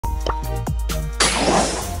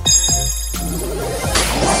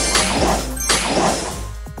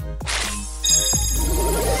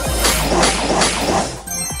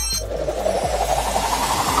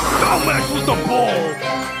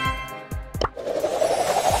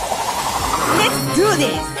do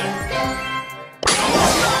this!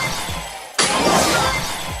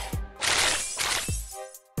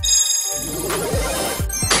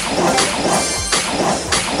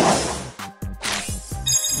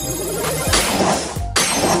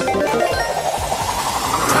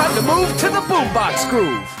 Time to move to the boombox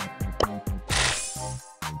groove.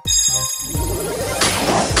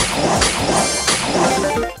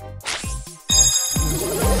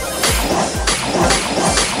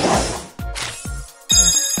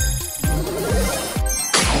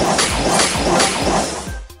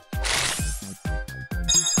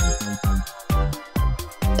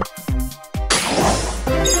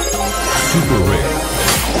 Super rare.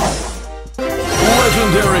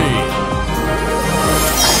 Legendary.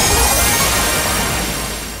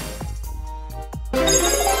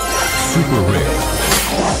 Super rare.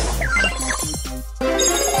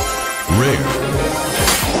 Rare.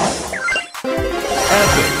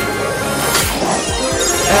 Epic.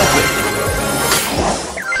 Epic.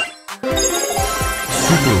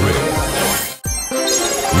 Super rare.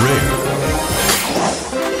 Rare.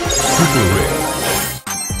 Super rare.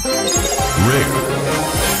 Rare.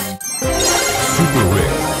 Super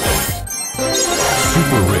rare.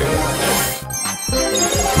 Super rare.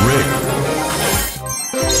 Rare.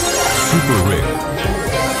 Super rare.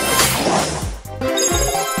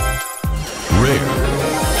 Rare.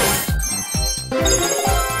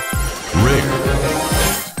 Rare.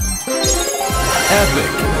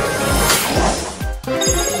 Epic.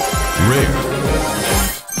 Rare.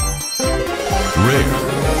 Rare.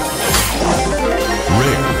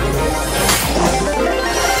 Rare.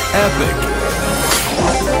 Epic.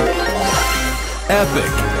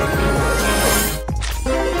 Epic.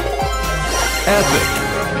 Epic.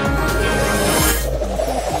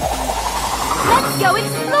 Let's go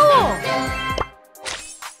explore!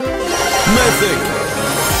 Mythic.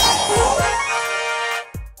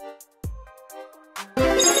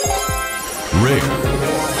 Rare.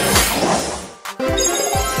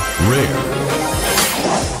 Rare.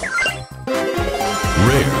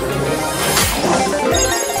 Rare.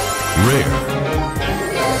 Rare.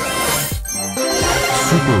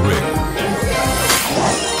 Super rare.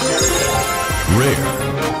 Rare.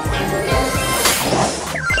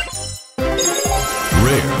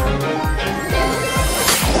 Rare.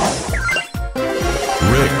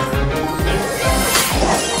 Rare.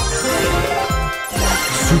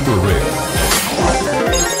 Super rare.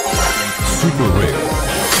 Super rare.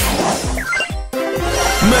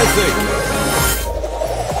 Mythic.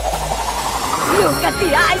 Look at the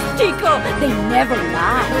eyes, Chico! They never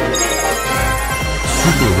lie!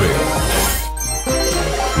 Super rare.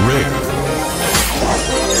 Rare.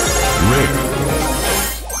 Rare.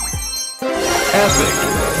 Epic.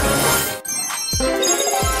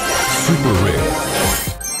 Super rare.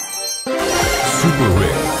 Super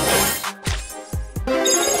rare.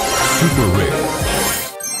 Super rare.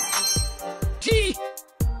 Gee!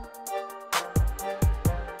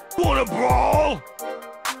 Wanna brawl?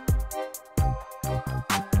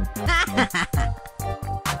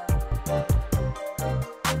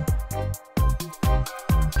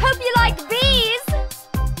 Hope you like bees!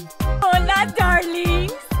 Hola,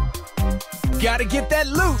 darlings! Gotta get that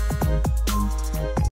loot.